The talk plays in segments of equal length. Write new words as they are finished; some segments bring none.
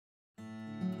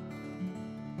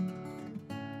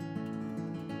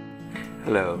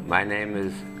Hello, my name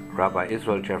is Rabbi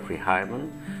Geoffrey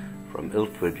Hyman from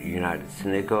Ilford United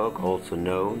Synagogue, also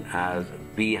known as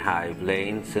Beehive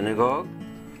Lane Synagogue.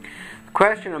 The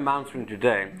question I'm answering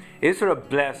today, is there a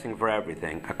blessing for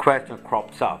everything? A question that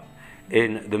crops up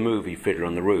in the movie Fiddler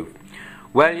on the Roof.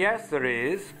 Well, yes, there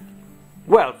is.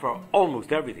 Well, for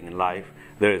almost everything in life,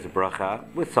 there is a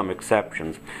bracha, with some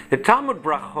exceptions. The Talmud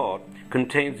Brachot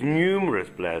contains numerous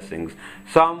blessings,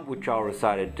 some which are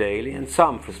recited daily and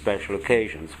some for special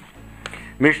occasions.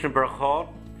 Mishnah Brachot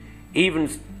even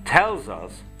tells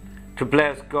us to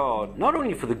bless God, not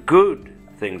only for the good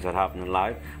things that happen in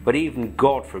life, but even,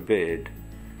 God forbid,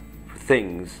 for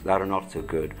things that are not so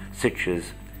good, such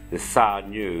as the sad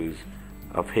news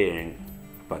of hearing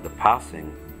about the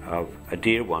passing of a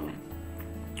dear one.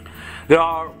 There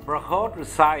are brachot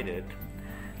recited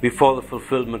before the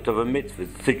fulfillment of a mitzvah,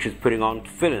 such as putting on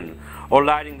tefillin or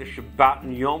lighting the Shabbat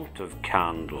and Yom Tov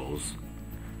candles,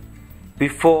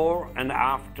 before and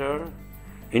after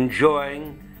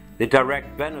enjoying the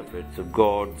direct benefits of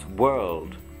God's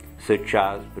world, such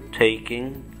as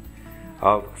partaking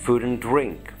of food and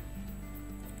drink.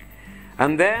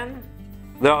 And then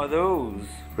there are those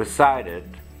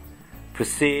recited for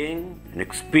seeing and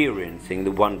experiencing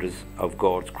the wonders of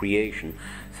God's creation,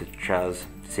 such as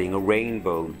seeing a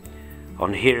rainbow,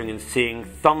 on hearing and seeing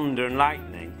thunder and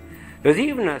lightning. There's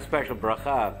even a special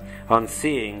bracha on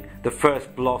seeing the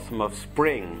first blossom of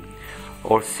spring,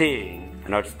 or seeing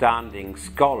an outstanding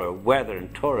scholar, whether in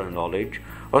Torah knowledge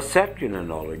or secular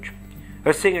knowledge,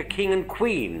 or seeing a king and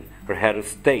queen or head of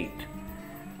state.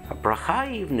 A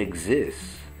bracha even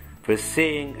exists for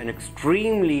seeing an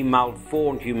extremely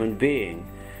malformed human being,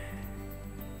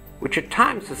 which at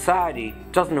times society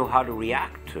doesn't know how to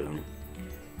react to.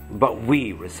 But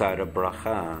we recite a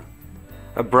bracha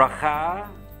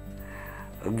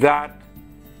that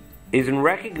is in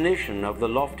recognition of the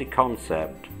lofty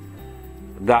concept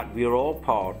that we are all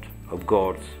part of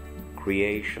God's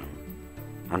creation,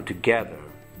 and together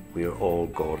we are all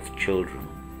God's children.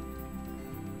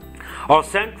 Our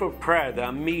central prayer, the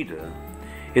Amidah,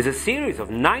 is a series of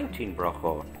 19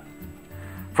 brachot,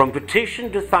 from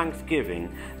petition to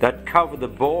thanksgiving, that cover the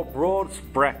broad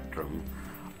spectrum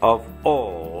of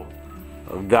all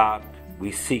that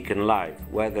we seek in life,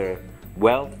 whether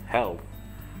wealth, health,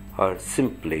 or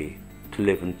simply to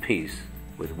live in peace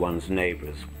with one's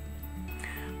neighbors.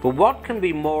 But what can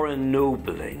be more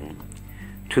ennobling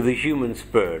to the human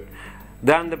spirit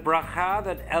than the bracha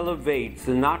that elevates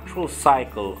the natural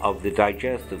cycle of the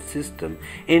digestive system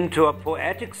into a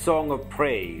poetic song of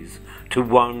praise to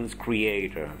one's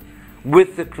Creator,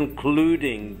 with the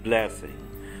concluding blessing: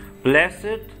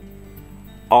 Blessed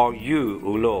are you,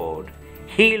 O Lord,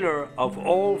 healer of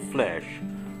all flesh,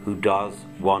 who does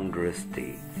wondrous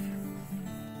deeds.